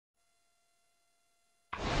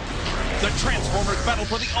The Transformers battle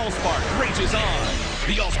for the Allspark rages on.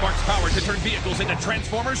 The Allspark's power to turn vehicles into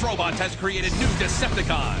Transformers robots has created new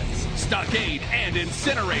Decepticons, Stockade, and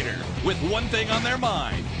Incinerator, with one thing on their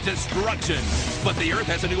mind: destruction. But the Earth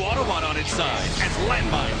has a new Autobot on its side as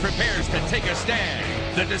Landmine prepares to take a stand.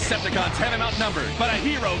 The Decepticons have him outnumbered, but a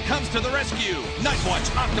hero comes to the rescue: Nightwatch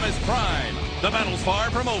Optimus Prime. The battle's far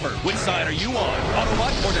from over. Which side are you on,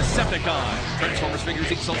 Autobot or Decepticon? Transformers figures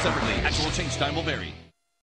each sold separately. Actual change time will vary.